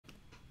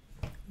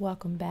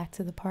Welcome back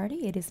to the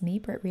party. It is me,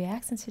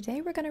 BrittReacts, and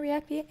today we're going to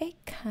react via a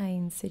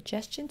kind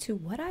suggestion to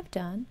what I've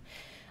done,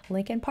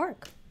 Linkin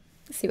Park.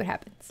 Let's see what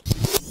happens.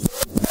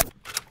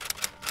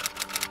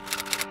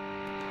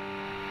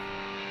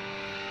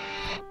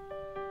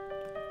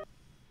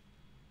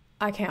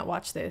 I can't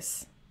watch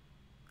this.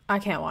 I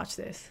can't watch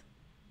this.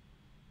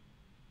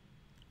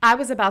 I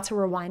was about to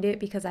rewind it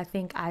because I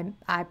think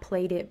I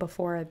played it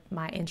before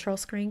my intro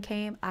screen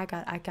came. I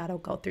gotta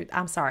go through.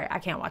 I'm sorry, I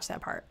can't watch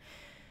that part.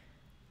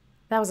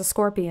 That was a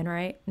scorpion,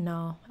 right?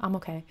 No, I'm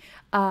okay.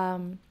 I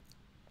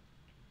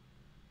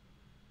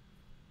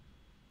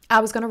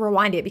was gonna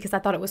rewind it because I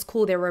thought it was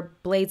cool. There were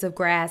blades of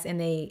grass and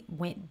they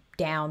went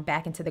down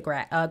back into the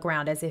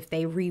ground as if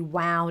they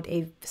rewound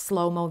a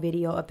slow-mo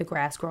video of the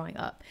grass growing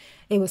up.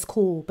 It was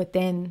cool, but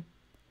then,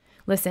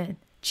 listen,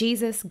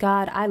 Jesus,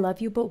 God, I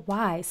love you, but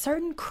why?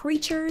 Certain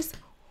creatures,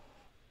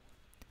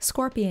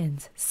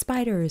 scorpions,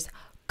 spiders,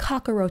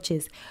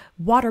 cockroaches,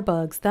 water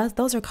bugs,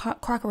 those are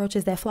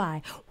cockroaches that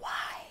fly. Why?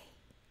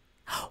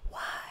 Why?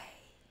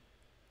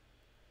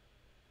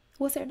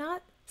 Was there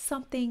not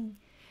something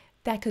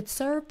that could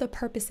serve the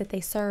purpose that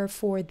they serve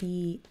for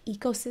the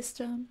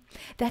ecosystem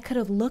that could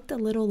have looked a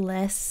little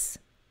less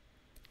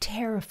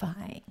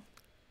terrifying?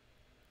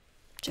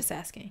 Just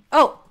asking.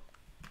 Oh,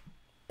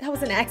 that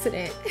was an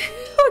accident.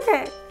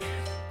 Okay.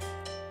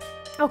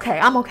 Okay,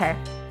 I'm okay.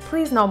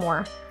 Please no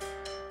more.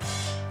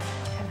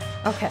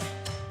 Okay.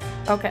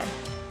 Okay.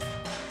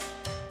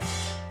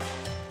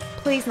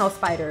 Please no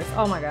spiders.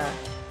 Oh my God.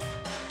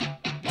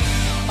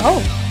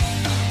 Oh.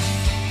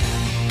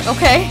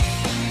 Okay.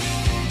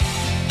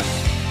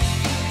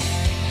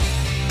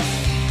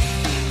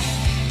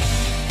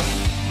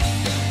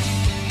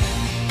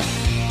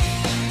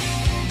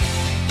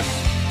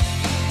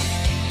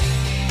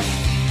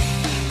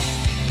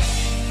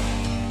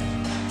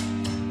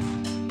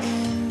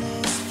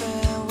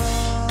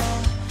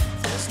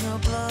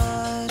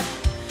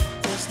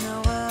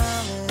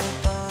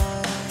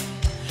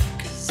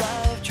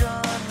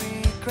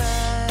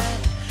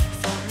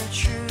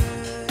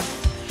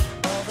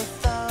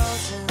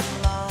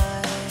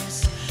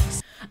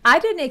 I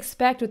didn't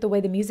expect with the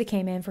way the music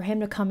came in for him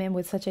to come in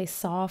with such a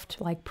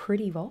soft, like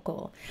pretty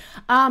vocal.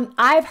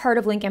 I've heard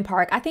of Linkin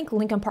Park. I think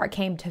Linkin Park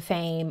came to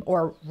fame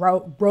or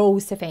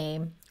rose to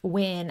fame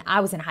when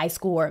I was in high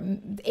school or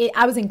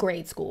I was in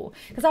grade school.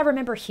 Because I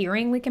remember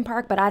hearing Linkin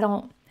Park, but I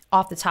don't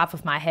off the top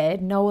of my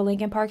head know a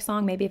Linkin Park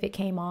song. Maybe if it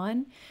came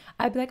on,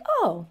 I'd be like,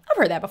 oh, I've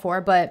heard that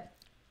before, but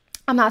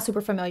I'm not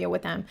super familiar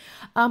with them.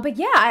 But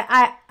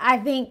yeah, I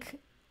think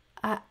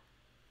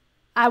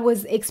I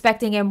was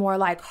expecting a more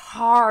like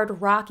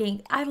hard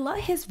rocking. I love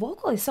his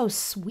vocal is so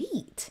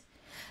sweet.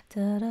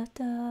 Da, da,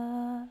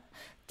 da,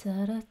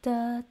 da, da,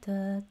 da,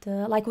 da,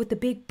 da. Like with the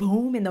big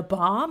boom and the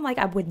bomb. Like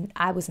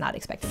I was not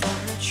expecting that.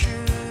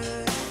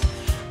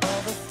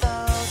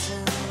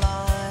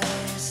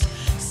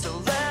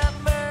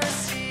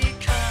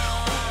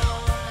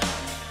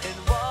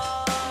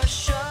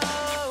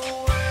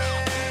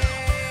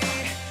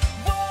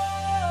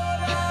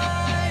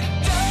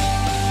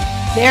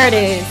 There it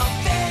is.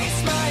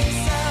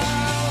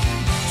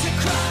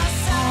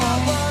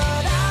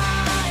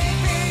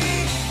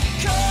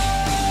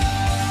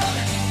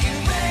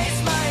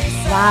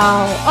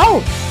 Wow. Oh,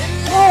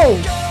 whoa,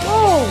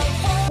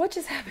 whoa. What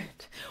just happened?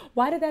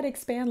 Why did that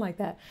expand like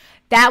that?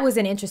 That was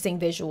an interesting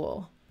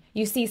visual.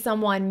 You see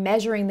someone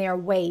measuring their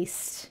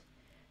waist,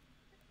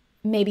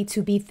 maybe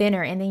to be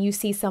thinner, and then you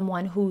see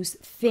someone who's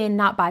thin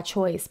not by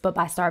choice, but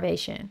by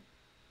starvation.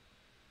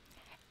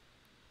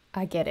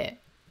 I get it.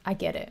 I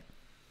get it.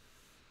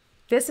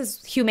 This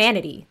is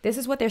humanity. This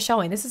is what they're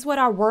showing. This is what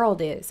our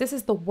world is. This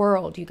is the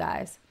world, you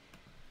guys.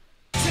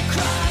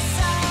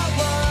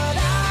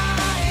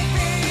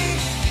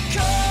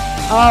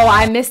 Oh,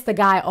 I missed the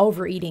guy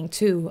overeating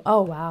too.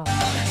 Oh, wow.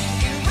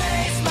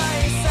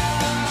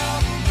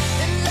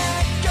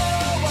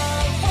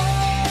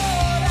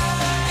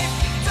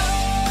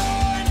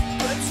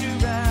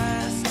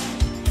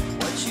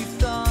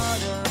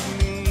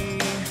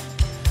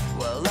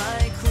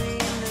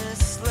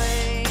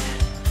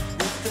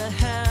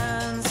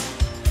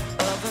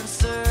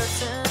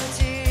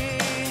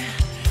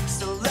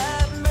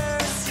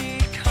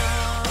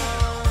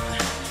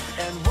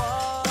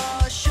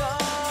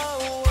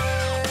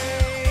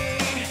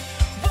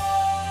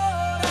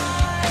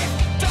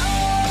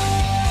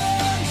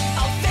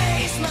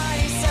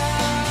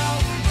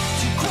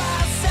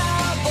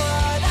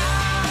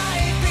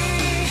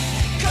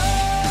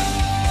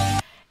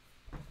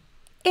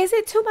 Is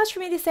it too much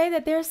for me to say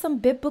that there's some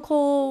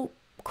biblical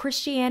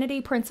Christianity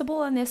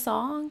principle in this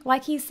song?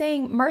 Like he's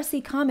saying,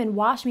 mercy, come and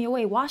wash me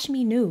away. Wash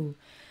me new.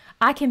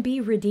 I can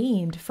be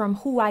redeemed from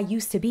who I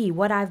used to be,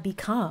 what I've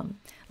become.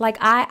 Like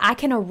I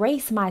can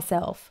erase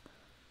myself.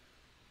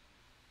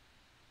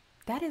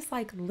 That is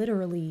like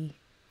literally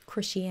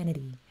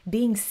Christianity.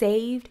 Being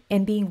saved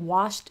and being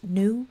washed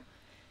new,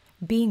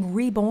 being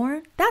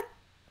reborn.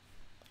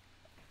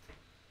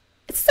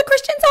 It's a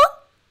Christian song?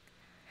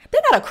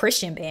 They're not a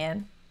Christian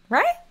band,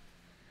 right?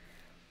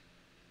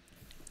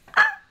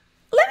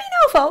 Let me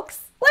know,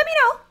 folks. Let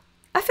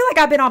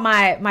like I've been on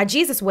my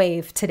Jesus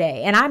wave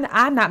today, and I'm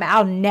not mad.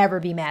 I'll never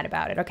be mad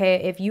about it. Okay,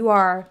 if you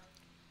are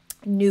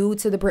new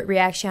to the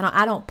BrittReacts channel,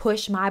 I don't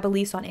push my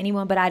beliefs on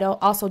anyone, but I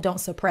don't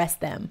suppress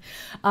them.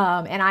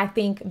 And I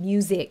think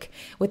music,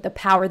 with the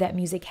power that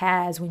music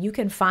has, when you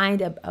can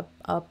find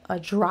a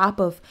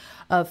drop of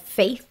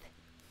faith,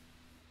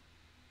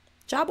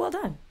 job well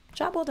done.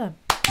 Job well done.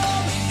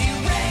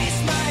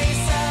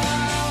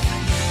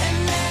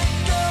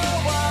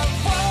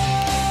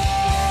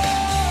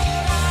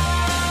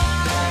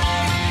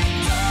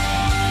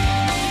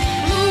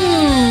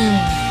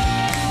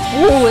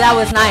 Ooh, that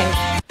was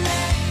nice.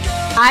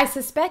 I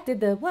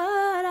suspected the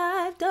what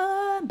I've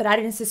done, but I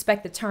didn't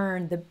suspect the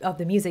turn of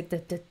the music.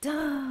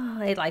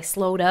 It like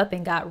slowed up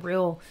and got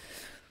real.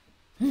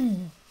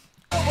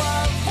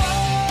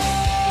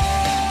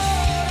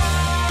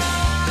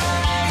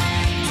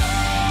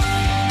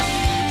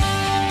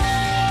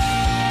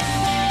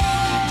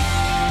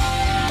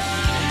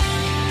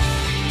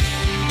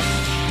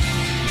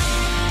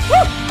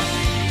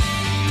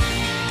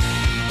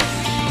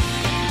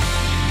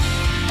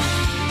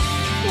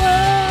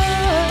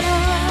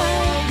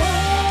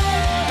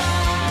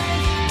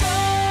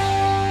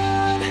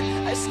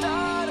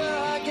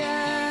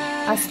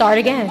 I start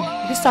again.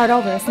 You can start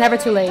over. It's never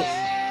too late.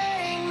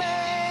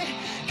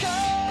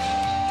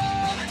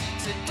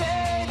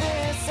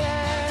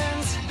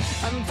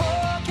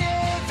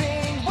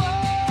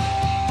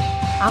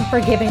 I'm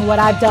forgiving what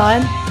I've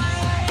done.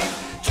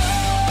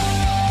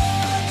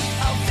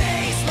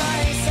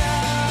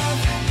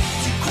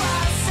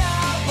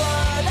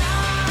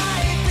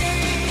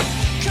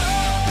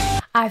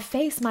 I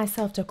face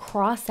myself to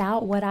cross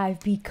out what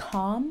I've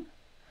become.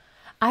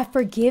 I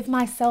forgive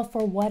myself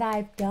for what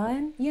I've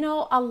done. You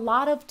know, a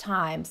lot of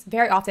times,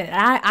 very often,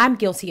 and I'm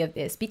guilty of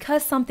this,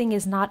 because something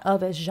is not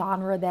of a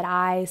genre that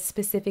I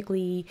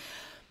specifically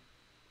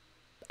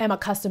am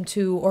accustomed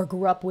to or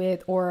grew up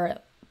with or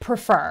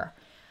prefer,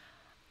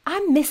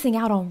 I'm missing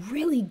out on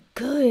really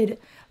good,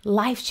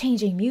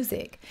 life-changing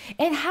music.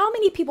 And how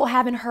many people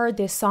haven't heard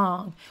this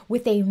song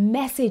with a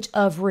message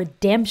of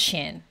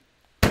redemption,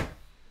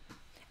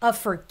 of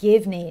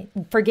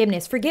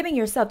forgiveness, forgiving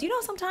yourself? Do you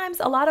know sometimes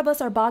a lot of us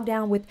are bogged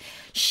down with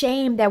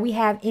shame that we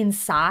have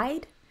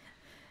inside?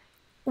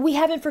 We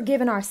haven't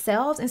forgiven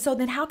ourselves. And so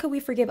then how can we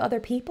forgive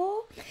other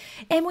people?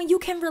 And when you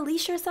can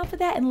release yourself of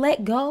that and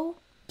let go,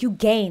 you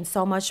gain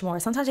so much more.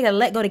 Sometimes you got to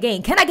let go to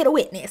gain. Can I get a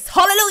witness?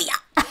 Hallelujah.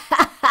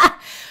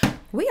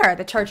 We are at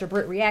the Church of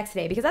BrittReacts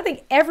today, because I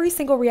think every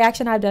single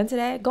reaction I've done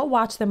today, go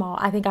watch them all.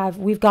 I think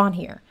we've gone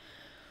here.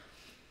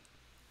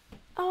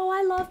 Oh,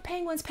 I love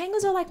penguins.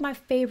 Penguins are like my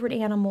favorite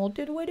animal.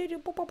 They're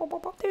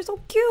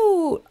so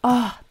cute.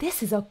 Oh,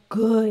 this is a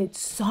good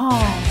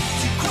song.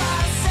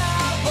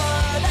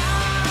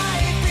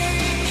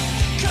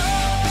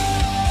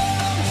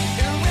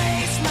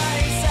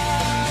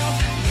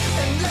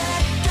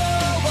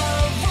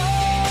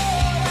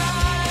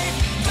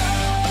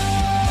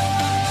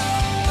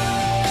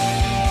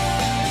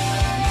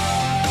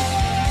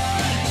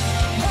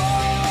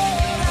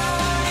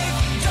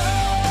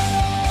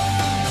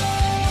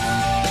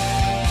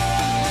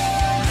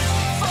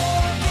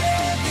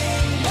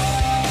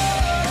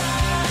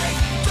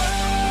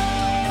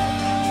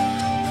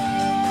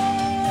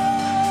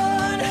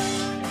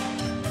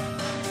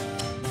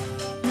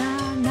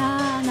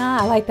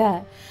 I like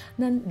that.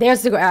 And then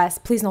there's the grass.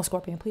 Please no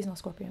scorpion. Please no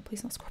scorpion.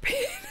 Please no scorpion.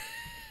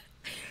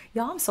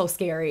 Y'all, I'm so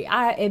scary.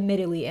 I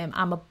admittedly am.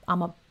 I'm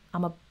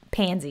a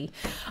pansy.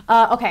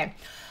 Okay.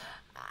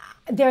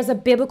 There's a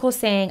biblical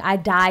saying, I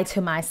die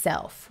to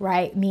myself,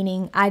 right?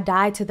 Meaning I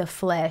die to the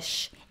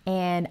flesh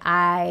and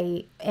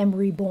I am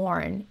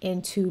reborn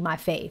into my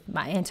faith,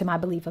 into my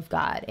belief of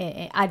God.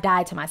 And I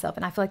die to myself.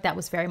 And I feel like that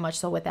was very much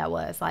so what that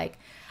was. Like,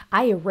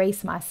 I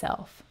erase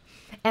myself.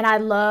 And I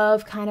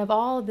love kind of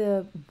all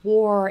the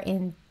war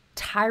and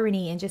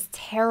tyranny and just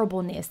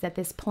terribleness that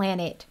this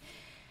planet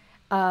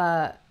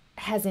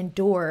has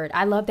endured.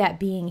 I love that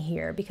being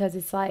here, because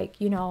it's like,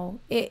 you know,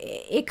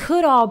 it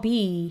could all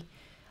be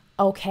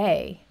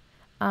okay.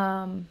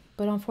 But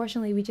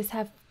unfortunately, we just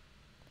have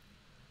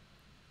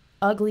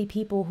ugly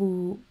people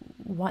who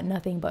want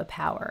nothing but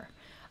power.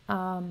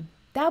 That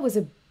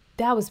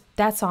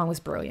song was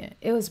brilliant.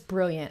 It was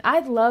brilliant.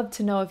 I'd love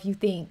to know if you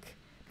think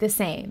the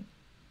same.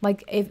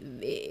 Like,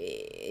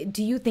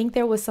 do you think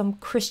there was some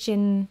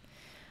Christian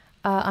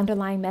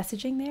underlying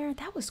messaging there?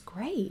 That was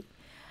great.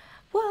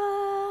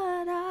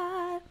 What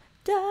I've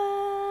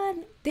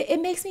done.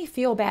 It makes me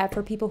feel bad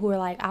for people who are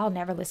like, I'll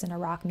never listen to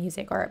rock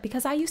music, or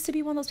because I used to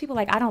be one of those people,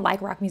 like, I don't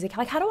like rock music.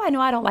 Like, how do I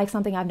know I don't like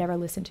something I've never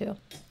listened to?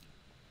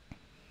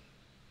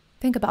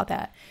 Think about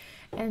that.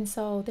 And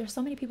so there's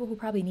so many people who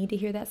probably need to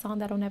hear that song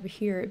that don't ever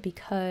hear it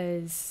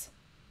because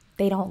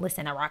they don't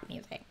listen to rock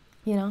music,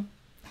 you know?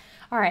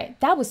 All right,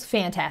 that was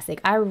fantastic.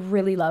 I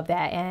really love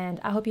that, and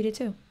I hope you did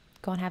too.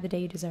 Go and have the day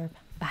you deserve.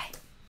 Bye.